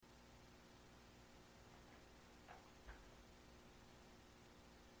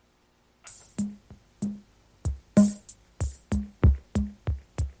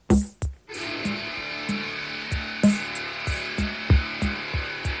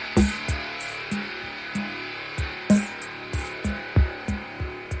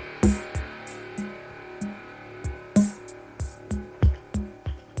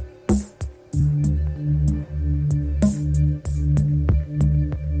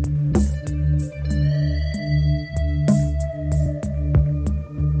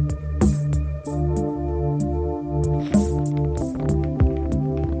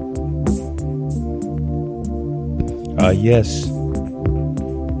Yes,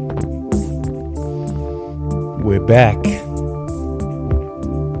 we're back.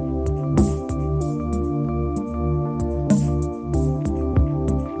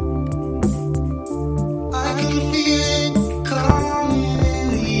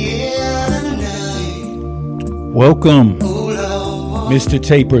 Welcome, Mr.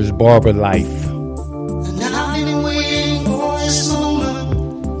 Taper's Barber Life.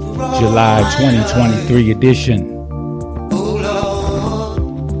 July 2023 edition.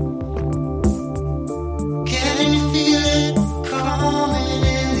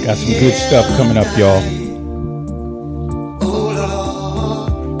 Got some good stuff coming up, y'all.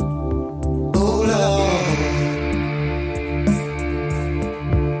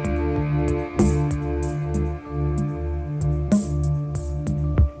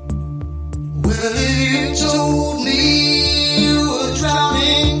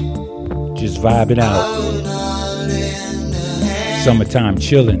 Vibing out. Summertime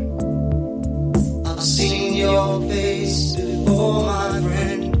chilling. I've seen your face before, my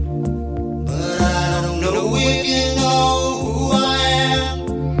friend, but I don't know if you know who I am.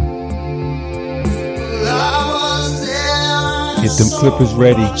 Well, I was there. Get them clippers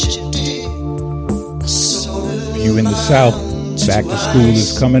ready. If you in the South, back to school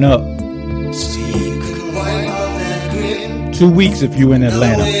is coming up. 2 weeks if you in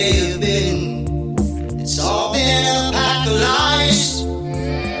Atlanta.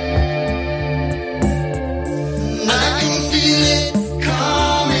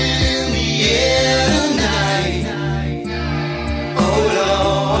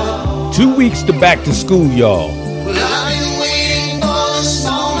 Weeks to back to school, y'all. Well, I've been waiting for this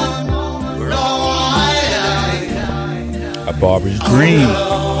moment for all my life. A barber's dream.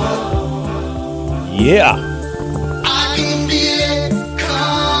 Yeah. I can feel it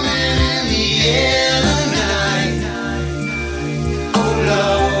coming in the air tonight. Oh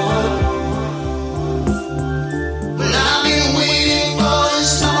Lord. Well, I've been waiting for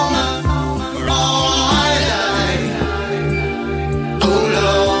this moment for all my life. Oh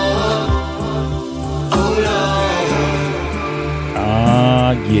Lord.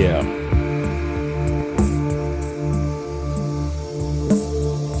 Yeah.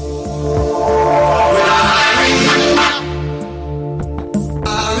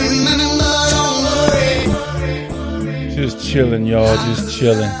 Just chilling, y'all. Just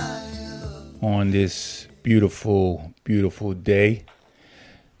chilling on this beautiful, beautiful day.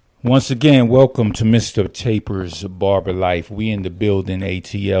 Once again, welcome to Mr. Taper's Barber Life. We in the building,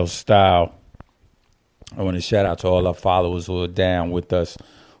 ATL style. I want to shout out to all our followers who are down with us,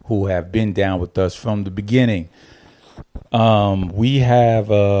 who have been down with us from the beginning. We have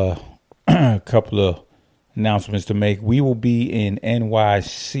a couple of announcements to make. We will be in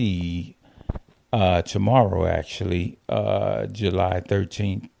NYC tomorrow, actually, July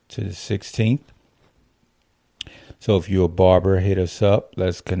 13th to the 16th. So if you're a barber, hit us up.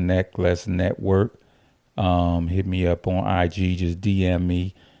 Let's connect. Let's network. Hit me up on IG. Just DM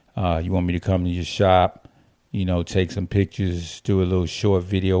me. You want me to come to your shop? You know, take some pictures, do a little short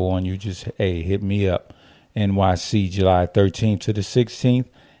video on you. Just, hey, hit me up. NYC, July 13th to the 16th.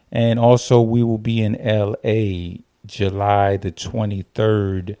 And also, we will be in LA, July the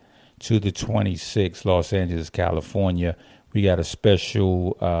 23rd to the 26th, Los Angeles, California. We got a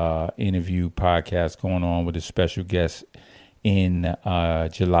special interview podcast going on with a special guest in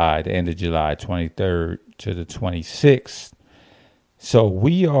July, the end of July, 23rd to the 26th. So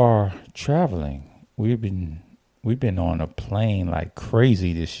we are traveling. We've been on a plane like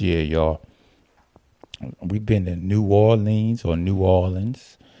crazy this year, y'all. We've been to New Orleans. Where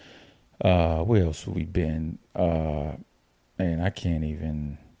else have we been? Man, I can't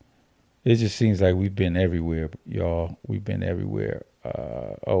even. It just seems like we've been everywhere, y'all. We've been everywhere.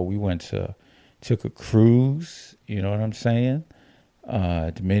 We took a cruise. You know what I'm saying?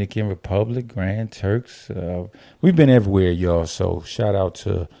 Dominican Republic, Grand Turks. We've been everywhere, y'all. So shout out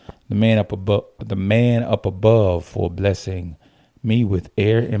to the man up above for blessing me with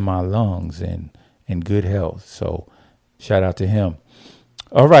air in my lungs and good health. So shout out to him.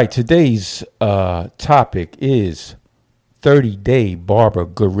 All right, today's topic is 30-day barber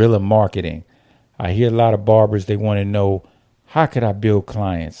guerrilla marketing. I hear a lot of barbers, they want to know, how could I build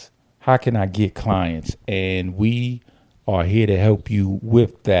clients? How can I get clients? And we are here to help you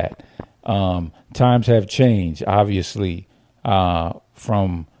with that. Times have changed, obviously,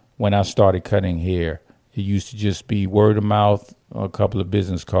 from when I started cutting hair. It used to just be word of mouth, a couple of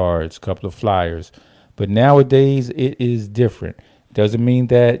business cards, a couple of flyers. But nowadays, it is different. Doesn't mean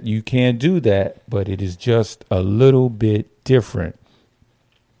that you can't do that, but it is just a little bit different.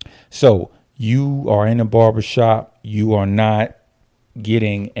 So you are in a barbershop, you are not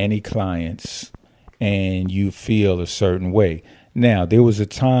getting any clients and you feel a certain way. Now, there was a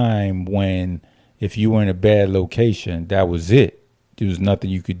time when if you were in a bad location, that was it. There was nothing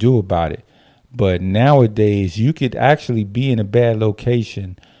you could do about it. But nowadays, you could actually be in a bad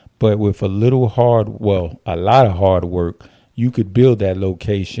location, but with a lot of hard work, you could build that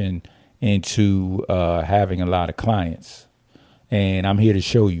location into having a lot of clients. And I'm here to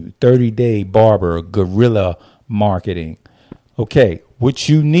show you 30-day Barber guerrilla marketing. Okay, what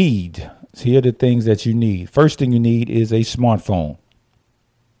you need, here are the things that you need. First thing you need is a smartphone.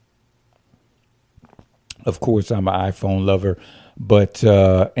 Of course, I'm an iPhone lover, but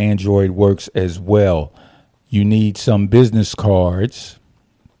Android works as well. You need some business cards.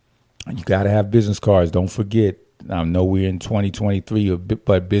 You got to have business cards. Don't forget, I know we're in 2023,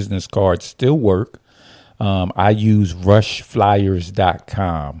 but business cards still work. I use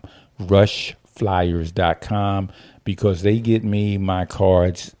rushflyers.com, rushflyers.com, because they get me my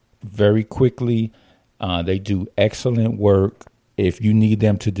cards very quickly. They do excellent work. If you need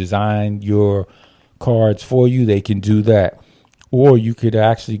them to design your cards for you, they can do that. Or you could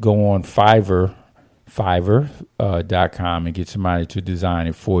actually go on Fiverr.com and get somebody to design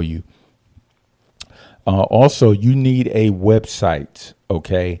it for you. Also, you need a website.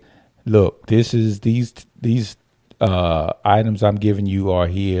 Okay, look, these items I'm giving you are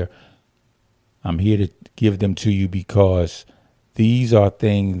here. I'm here to give them to you because these are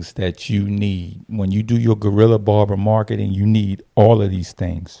things that you need. When you do your guerrilla barber marketing, you need all of these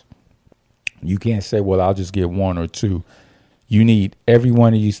things. You can't say, well, I'll just get one or two. You need every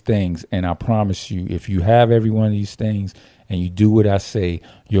one of these things. And I promise you, if you have every one of these things and you do what I say,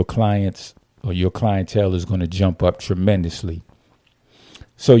 your clients or your clientele is going to jump up tremendously.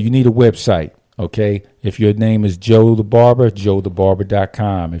 So you need a website. Okay. If your name is Joe the Barber,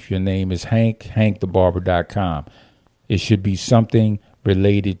 joethebarber.com. If your name is Hank, hankthebarber.com. It should be something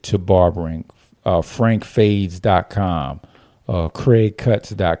related to barbering. frankfades.com.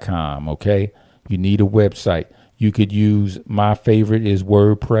 craigcuts.com. Okay. You need a website. You could use, my favorite is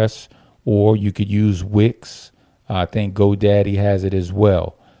WordPress, or you could use Wix. I think GoDaddy has it as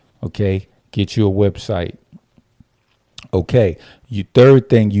well. Okay. Get you a website. Okay. Your third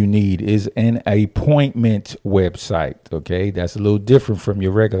thing you need is an appointment website. Okay. That's a little different from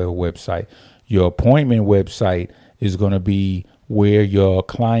your regular website. Your appointment website is going to be where your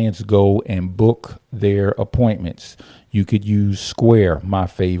clients go and book their appointments. You could use Square, my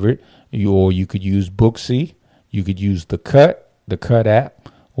favorite, or you could use Booksy. You could use the Cut app,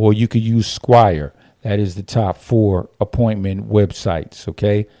 or you could use Squire. That is the top 4 appointment websites.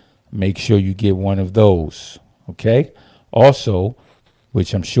 Okay. Make sure you get one of those. Okay. Also,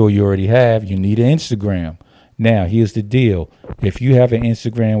 which I'm sure you already have, you need an Instagram. Now, here's the deal. If you have an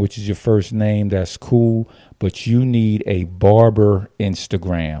Instagram, which is your first name, that's cool, but you need a barber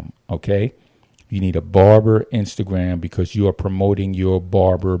Instagram, okay? You need a barber Instagram because you are promoting your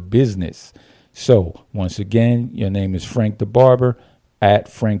barber business. So, once again, your name is Frank the Barber. At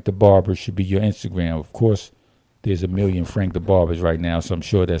Frank the Barber should be your Instagram. Of course, there's a million Frank the Barbers right now, so I'm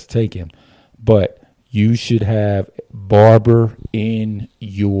sure that's taken. But you should have barber in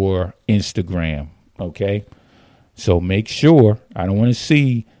your Instagram, okay? So make sure, I don't want to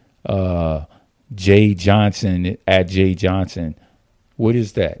see Jay Johnson at Jay Johnson. What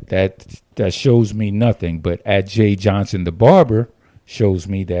is that? That shows me nothing. But at Jay Johnson the Barber shows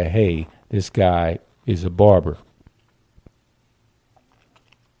me that, hey, this guy is a barber.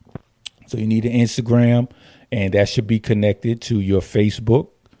 So you need an Instagram, and that should be connected to your Facebook,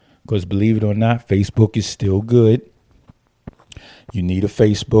 because believe it or not, Facebook is still good. You need a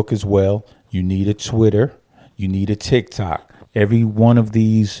Facebook as well. You need a Twitter. You need a TikTok. Every one of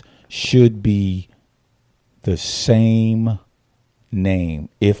these should be the same name,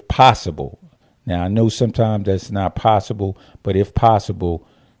 if possible. Now, I know sometimes that's not possible, but if possible,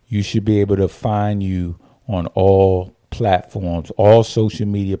 you should be able to find you on all platforms, all social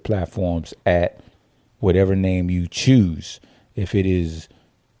media platforms at whatever name you choose. If it is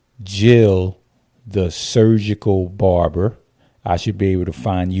Jill, the Surgical Barber, I should be able to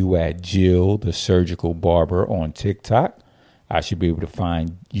find you at Jill, the Surgical Barber on TikTok. I should be able to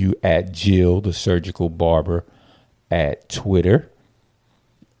find you at Jill, the Surgical Barber at Twitter,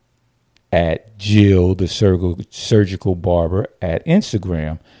 at Jill, the Surgical Barber at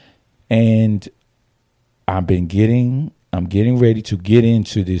Instagram. And I'm getting ready to get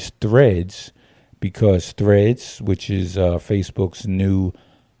into this Threads, because Threads, which is Facebook's new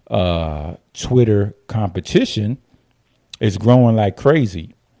Twitter competition, is growing like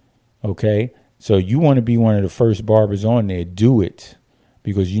crazy. Okay. So you want to be one of the first barbers on there, do it,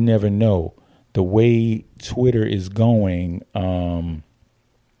 because you never know. the way Twitter is going,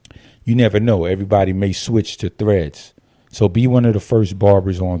 you never know. Everybody may switch to Threads. So be one of the first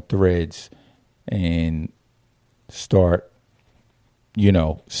barbers on Threads and start,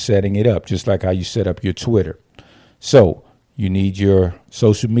 setting it up just like how you set up your Twitter. So you need your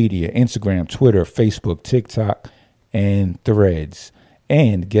social media, Instagram, Twitter, Facebook, TikTok, and Threads.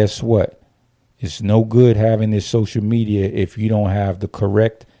 And guess what? It's no good having this social media if you don't have the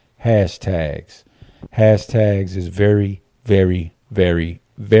correct hashtags. Hashtags is very, very, very,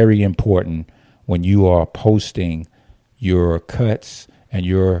 very important when you are posting your cuts and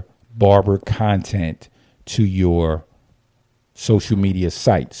your barber content to your social media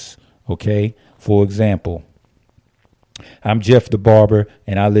sites. Okay? For example, I'm Jeff the Barber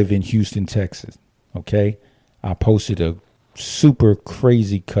and I live in Houston, Texas. Okay? I posted a super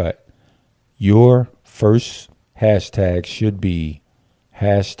crazy cut. Your first hashtag should be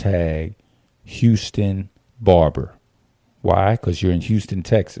hashtag Houston Barber. Why? Because you're in Houston,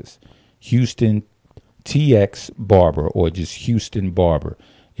 Texas. Houston TX Barber, or just Houston Barber.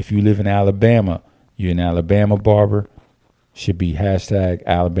 If you live in Alabama, you're an Alabama Barber. Should be hashtag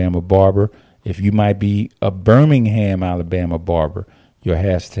Alabama Barber. If you might be a Birmingham, Alabama Barber, your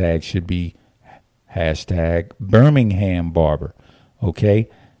hashtag should be hashtag Birmingham Barber. Okay?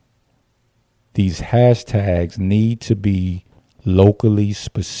 These hashtags need to be locally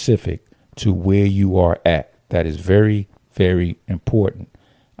specific to where you are at. That is very, very important.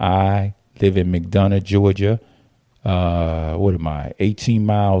 I live in McDonough, Georgia. 18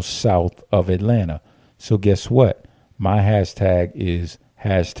 miles south of Atlanta. So guess what? My hashtag is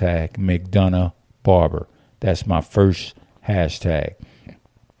hashtag McDonough Barber. That's my first hashtag.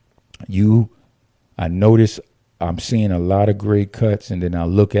 I notice I'm seeing a lot of great cuts, and then I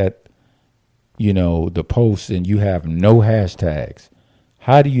look at, the posts and you have no hashtags.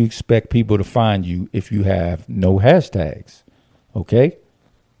 How do you expect people to find you if you have no hashtags? Okay?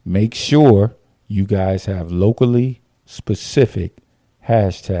 Make sure you guys have locally specific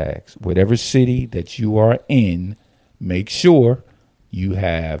hashtags. Whatever city that you are in, make sure you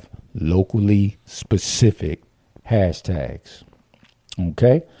have locally specific hashtags.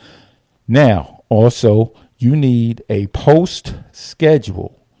 Okay? Now, also, you need a post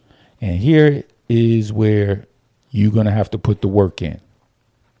schedule. And here is where you're going to have to put the work in.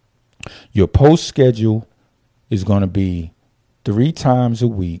 Your post schedule is going to be 3 times a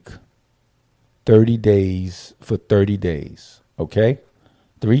week, 30 days for 30 days. Okay?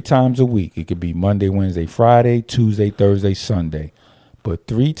 3 times a week. It could be Monday, Wednesday, Friday, Tuesday, Thursday, Sunday. But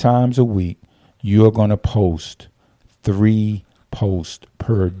 3 times a week, you're going to post 3 posts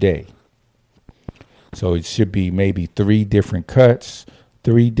per day. So it should be maybe 3 different cuts,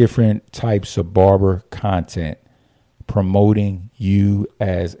 3 different types of barber content promoting you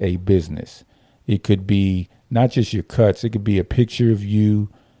as a business. It could be not just your cuts. It could be a picture of you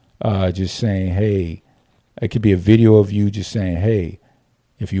just saying, hey. It could be a video of you just saying, hey,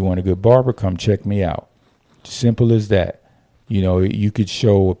 if you want a good barber, come check me out. Simple as that. You could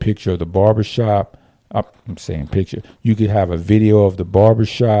show a picture of the barbershop. I'm saying picture. You could have a video of the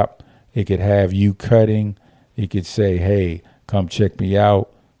barbershop. It could have you cutting. It could say, hey, come check me out.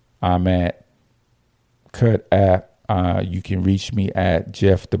 I'm at Cut App. You can reach me at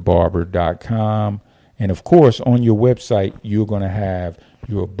jeffthebarber.com. And of course, on your website, you're going to have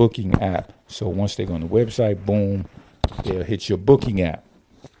your booking app. So once they go on the website, boom, they'll hit your booking app.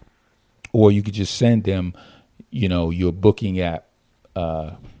 Or you could just send them, your booking app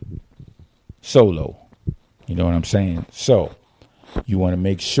solo. You know what I'm saying? So you want to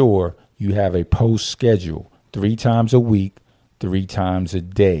make sure you have a post schedule 3 times a week, 3 times a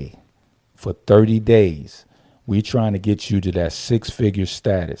day for 30 days. We're trying to get you to that 6-figure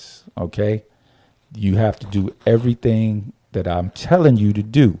status, okay? You have to do everything that I'm telling you to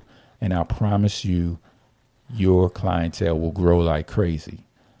do, and I promise you your clientele will grow like crazy,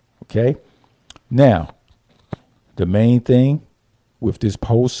 okay? Now, the main thing with this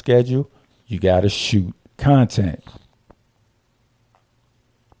post schedule, you got to shoot content.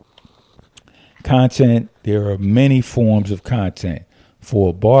 Content, there are many forms of content. For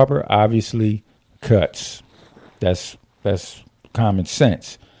a barber, obviously, cuts. That's common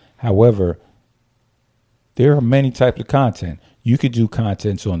sense. However, there are many types of content. You could do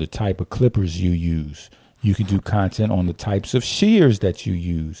content on the type of clippers you use. You could do content on the types of shears that you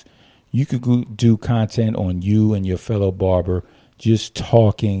use. You could do content on you and your fellow barber just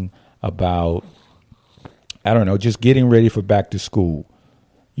talking about, just getting ready for back to school.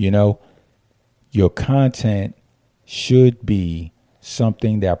 Your content should be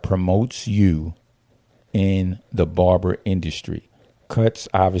something that promotes you in the barber industry. Cuts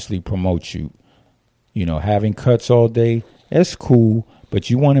obviously promote you. Having cuts all day, that's cool, but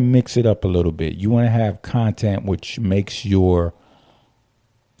you want to mix it up a little bit. You want to have content which makes your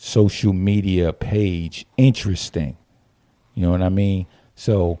social media page interesting. You know what I mean?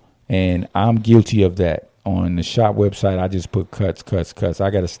 So, and I'm guilty of that. On the shop website, I just put cuts. I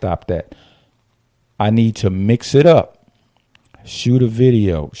got to stop that. I need to mix it up. Shoot a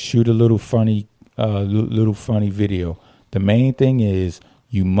video. Shoot a little funny video. The main thing is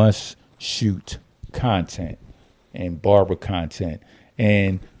you must shoot content and barber content.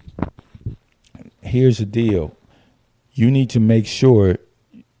 And here's the deal. You need to make sure,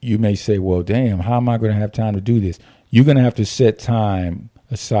 you may say, well, damn, how am I going to have time to do this? You're going to have to set time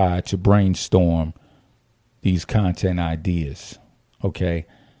aside to brainstorm these content ideas. Okay?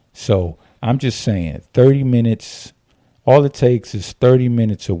 So I'm just saying 30 minutes, all it takes is 30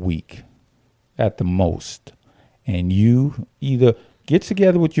 minutes a week at the most. And you either get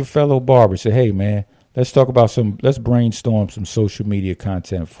together with your fellow barbers, say, hey, man, let's brainstorm some social media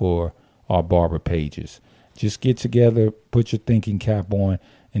content for our barber pages. Just get together, put your thinking cap on,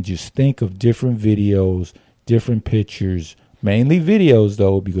 and just think of different videos, different pictures, mainly videos,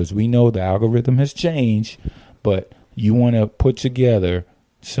 though, because we know the algorithm has changed, but you want to put together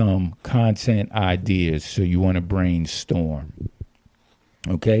some content ideas, so you want to brainstorm.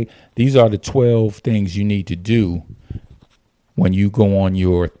 Okay? These are the 12 things you need to do when you go on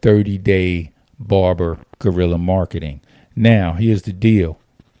your 30-day barber guerrilla marketing. Now, here's the deal.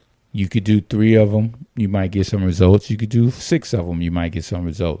 You could do 3 of them. You might get some results. You could do 6 of them. You might get some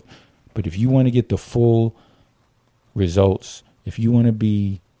results. But if you want to get the full results, if you want to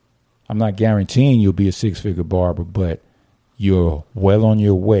be, I'm not guaranteeing you'll be a 6-figure barber, but you're well on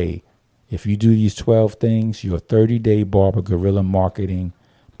your way. If you do these 12 things, your 30-day barber guerrilla marketing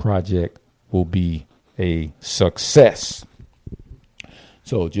project will be a success.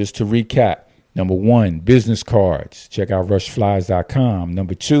 So just to recap, number 1, business cards. Check out rushflies.com.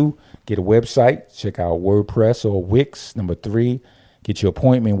 Number 2, get a website. Check out WordPress or Wix. Number 3, get your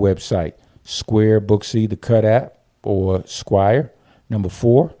appointment website. Square, Booksy, the Cut app, or Squire. Number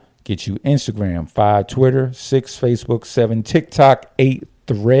 4, get you Instagram. 5, Twitter. 6, Facebook. 7, TikTok. 8,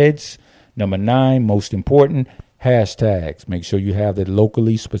 Threads. Number 9, most important, hashtags. Make sure you have the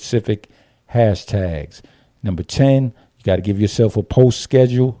locally specific hashtags. Number 10, you got to give yourself a post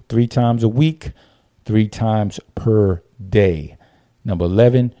schedule 3 times a week, 3 times per day. Number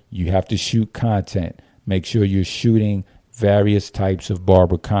 11, you have to shoot content. Make sure you're shooting various types of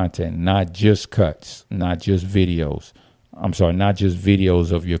barber content, not just cuts, not just videos. Not just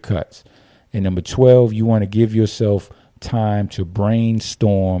videos of your cuts. And number 12, you want to give yourself time to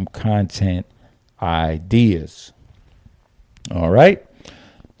brainstorm content ideas. All right?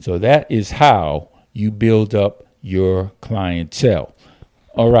 So that is how you build up your clientele.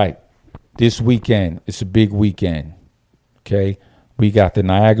 All right. This weekend, it's a big weekend. Okay? We got the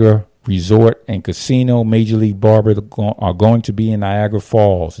Niagara Resort and Casino. Major League Barber are going to be in Niagara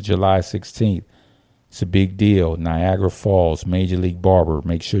Falls, July 16th. It's a big deal. Niagara Falls, Major League Barber.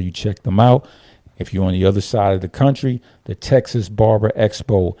 Make sure you check them out. If you're on the other side of the country, the Texas Barber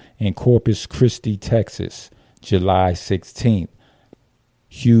Expo in Corpus Christi, Texas, July 16th.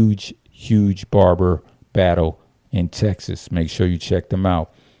 Huge barber battle in Texas. Make sure you check them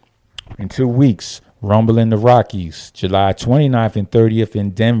out. In 2 weeks, Rumble in the Rockies, July 29th and 30th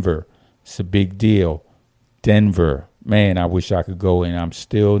in Denver. It's a big deal. Denver. Man, I wish I could go, and I'm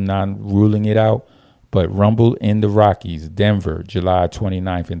still not ruling it out. But Rumble in the Rockies, Denver, July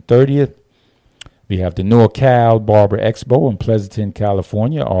 29th and 30th. We have the NorCal Barber Expo in Pleasanton,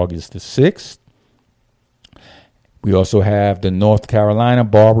 California, August the 6th. We also have the North Carolina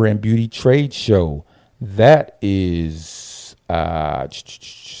Barber and Beauty Trade Show. That is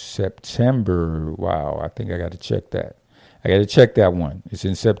September. Wow, I think I got to check that. I got to check that one. It's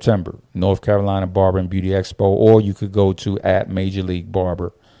in September. North Carolina Barber and Beauty Expo, or you could go to @Major League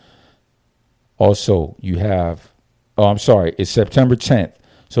Barber. Also, you have, it's September 10th.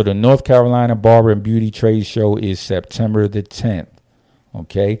 So the North Carolina Barber and Beauty Trade Show is September the 10th.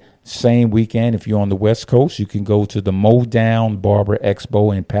 Okay? Same weekend, if you're on the West Coast, you can go to the Modown Barber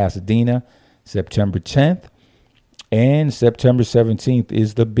Expo in Pasadena, September 10th. And September 17th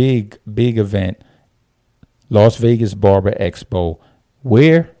is the big event, Las Vegas Barber Expo.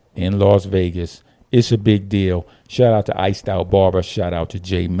 Where? In Las Vegas. It's a big deal. Shout out to Iced Out Barber. Shout out to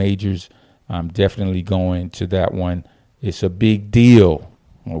Jay Majors. I'm definitely going to that one. It's a big deal.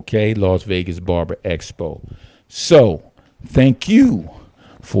 Okay, Las Vegas Barber Expo. So, thank you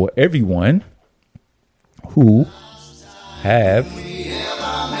for everyone who have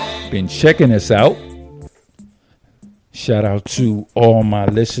been checking us out. Shout out to all my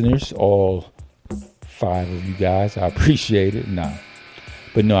listeners, all 5 of you guys. I appreciate it. Nah.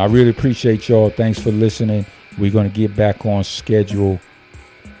 But no, I really appreciate y'all. Thanks for listening. We're going to get back on schedule.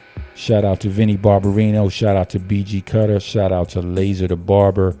 Shout out to Vinny Barberino. Shout out to BG Cutter. Shout out to Laser the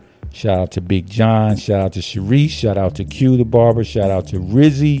Barber. Shout out to Big John. Shout out to Sharice. Shout out to Q the Barber. Shout out to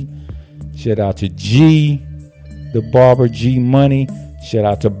Rizzy. Shout out to G the Barber, G Money. Shout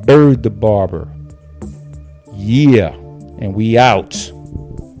out to Bird the Barber. Yeah. And we out.